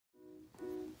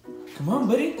Come on,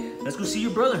 buddy. Let's go see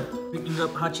your brother. Picking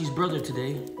up Hachi's brother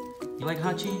today. You like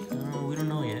Hachi? We don't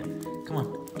know yet. Come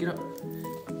on, get up.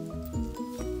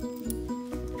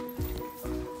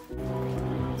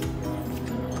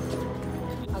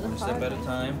 One step at a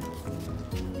time.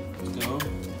 Let's go.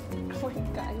 Oh my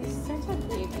god, he's such a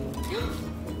baby.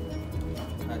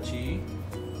 Hachi,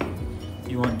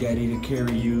 you want Daddy to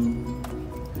carry you?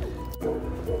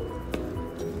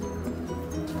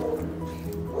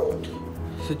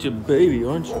 Such a baby,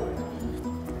 aren't you?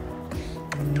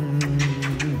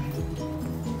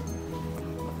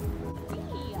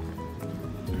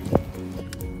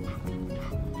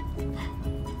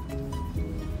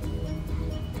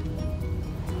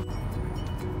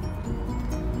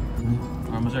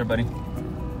 Almost there, buddy.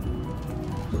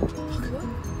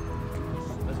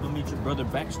 Let's go meet your brother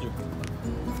Baxter.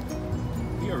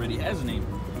 He already has a name.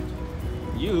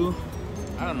 You,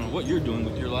 I don't know what you're doing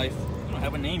with your life. You don't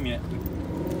have a name yet.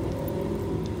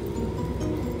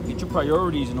 Get your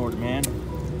priorities in order, man.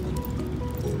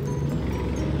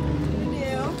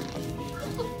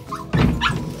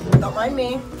 Don't mind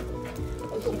me.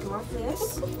 Come off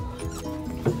this.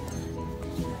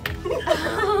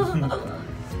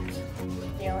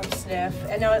 Yeah, let him sniff.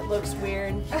 I know it looks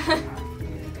weird.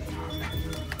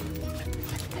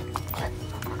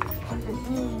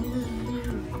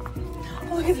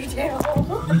 Look at your tail.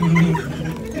 Oh.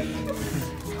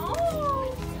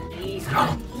 Easy.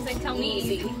 He's like, tell me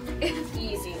easy.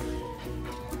 Easy.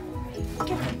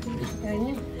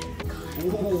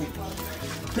 Oh,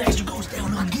 Baxter goes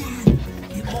down again.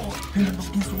 Oh,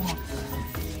 against the wall.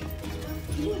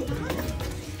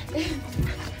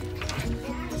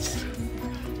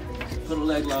 Put a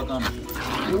leg lock on him.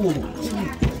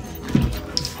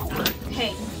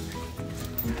 Hey.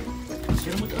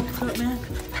 Get him with the uppercut, man.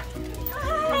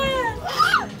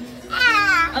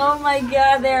 Oh my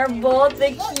god, they're both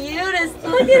the cutest.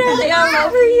 Look at her, they all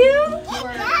over you.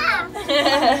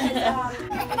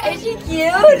 Is she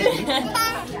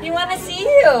cute? You want to see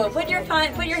you. Put your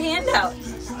hand out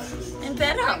and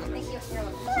pet them.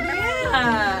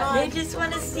 Yeah, they just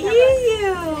want to see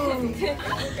you.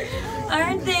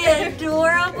 Aren't they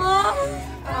adorable?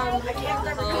 I can't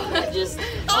remember. Just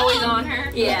Always on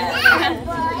her. yeah.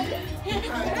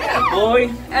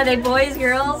 Boy. Are they boys,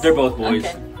 girls? They're both boys.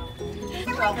 Okay.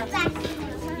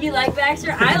 You like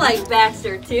Baxter? I like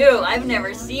Baxter too. I've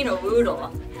never seen a Whoodle.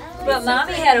 But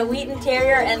Mommy had a Wheaten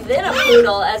Terrier and then a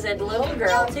Poodle as a little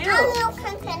girl too.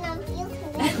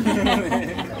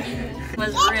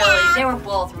 They were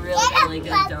both really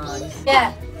good dogs.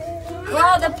 Yeah.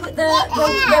 Well,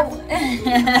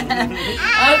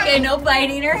 okay, no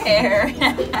biting her hair.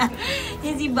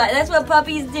 Easy bite. That's what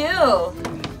puppies do.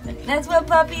 That's what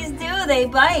puppies do. They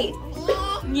bite.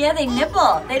 Yeah, they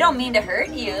nibble. They don't mean to hurt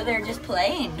you. They're just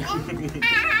playing.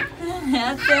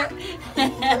 That's it.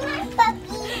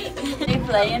 They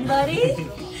playing, buddy?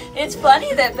 It's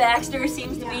funny that Baxter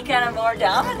seems to be kind of more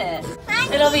dominant.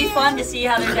 It'll be fun to see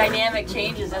how their dynamic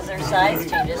changes as their size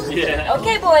changes. Yeah.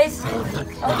 Okay, boys.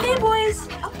 Okay, boys.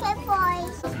 Okay,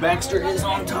 boys. Baxter is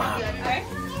on top.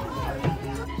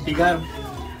 You got him.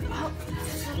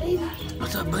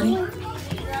 What's up, buddy?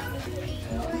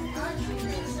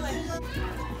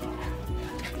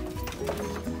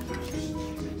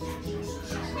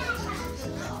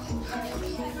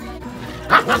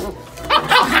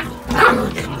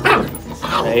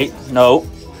 Hey, no.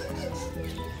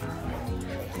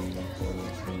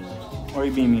 Why are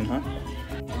you being mean, huh?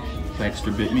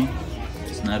 Baxter bit me.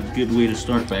 It's not a good way to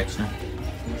start, Baxter.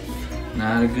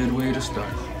 Not a good way to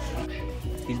start.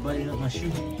 He's biting up my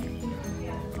shoe.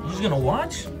 You just gonna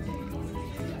watch?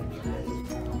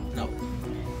 No.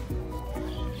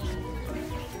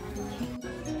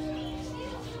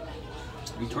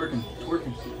 He's twerking,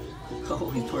 twerking. Oh,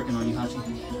 he's twerking on you, Hachi.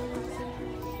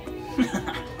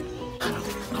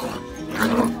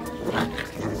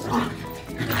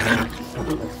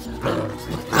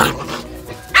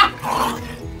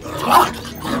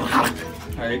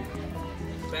 Alright,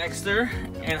 Baxter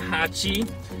and Hachi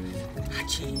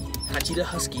the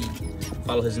Husky.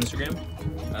 Follow his Instagram.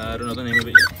 I don't know the name of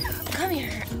it yet. Come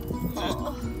here.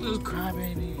 Oh, little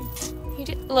crybaby.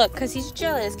 Look, because he's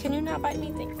jealous. Can you not bite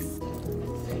me? Thanks.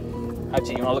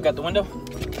 Hachi, you want to look out the window?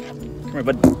 Come here,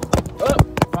 bud. Oh,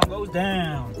 phone goes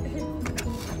down.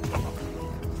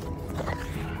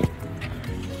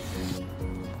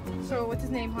 So, what's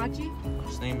his name? Hachi?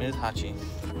 His name is Hachi.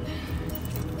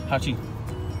 Hachi.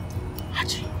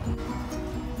 Hachi.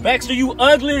 Baxter, you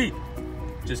ugly!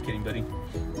 Just kidding, buddy.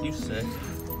 You suck.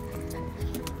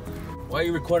 Why are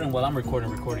you recording while I'm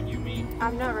recording you, me?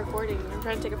 I'm not recording. I'm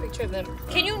trying to take a picture of them.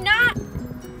 Can you not?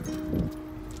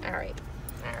 All right.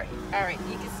 All right,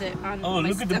 you can sit on. Oh, my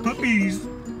look at the stomach. puppies.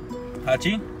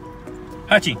 Hachi.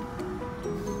 Hachi.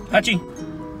 Hachi.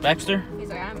 Baxter. He's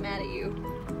like, I'm mad at you.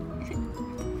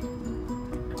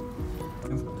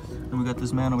 And we got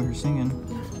this man over here singing.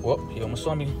 Whoa, he almost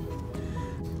saw me.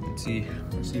 Let's see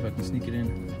if I can sneak it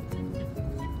in.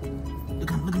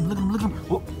 Look at him, look at him, look at him, look at him.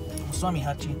 Whoa, almost saw me,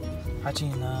 Hachi.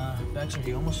 Hachi and Baxter,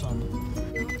 he almost saw me.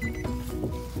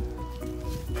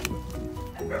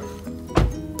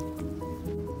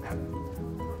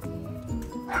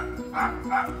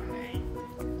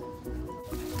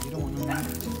 You don't want to know.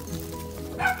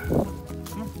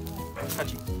 Come on.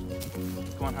 Hachi.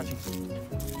 Come on, Hachi.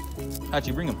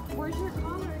 Hachi, bring him. Where's your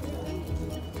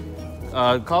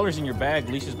collar? Collar's in your bag.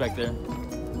 Leash is back there.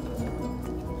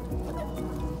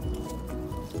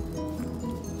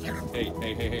 Hey,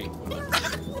 hey, hey, hey.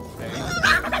 Hey.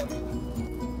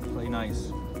 Play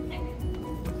nice.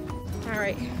 All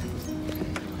right.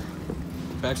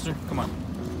 Baxter, come on.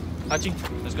 Hachi,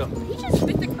 let's go. He just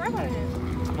spit the crap out of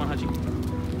him. Come on, Hachi.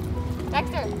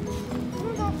 Baxter.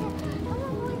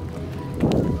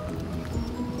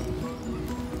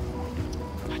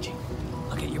 Hachi,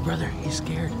 look at your brother. He's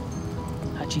scared.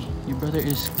 Hachi, your brother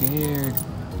is scared.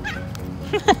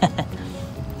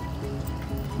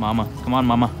 Mama, come on,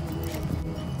 Mama.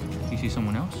 You see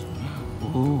someone else?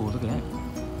 Oh, look at that.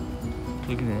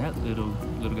 Look at that little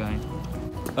guy.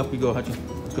 Up we go, Hachi.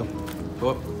 Let's go. Go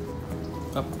up.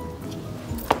 Up.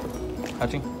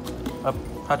 Hachi. Up.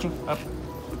 Hachi. Up.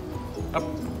 Up.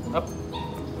 Up.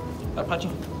 Up, Hachi.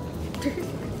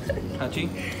 Hachi.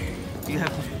 You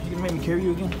gonna make me carry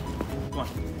you again? Come on.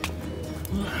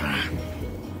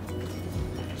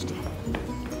 Let's go.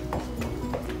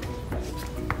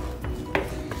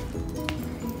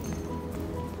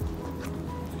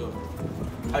 Let's go.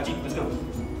 Hachi, let's go.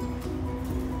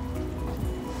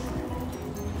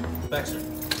 Baxter.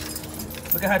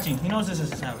 Look at Hachi. He knows this is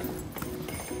his house.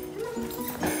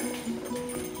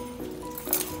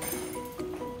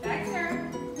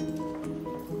 Baxter.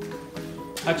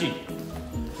 Hachi,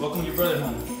 welcome your brother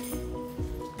home.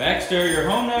 Baxter, you're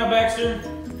home now, Baxter.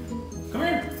 Come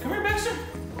here, Baxter.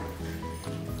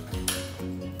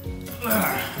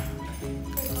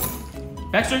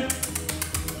 Baxter.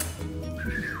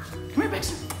 Come here,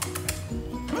 Baxter.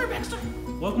 Come here, Baxter.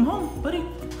 Welcome home, buddy.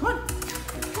 Come on.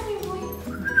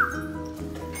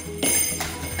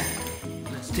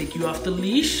 Let's take you off the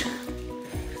leash.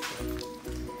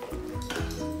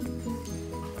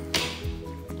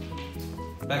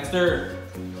 Baxter.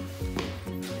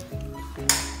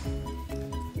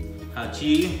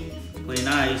 Hachi, play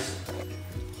nice.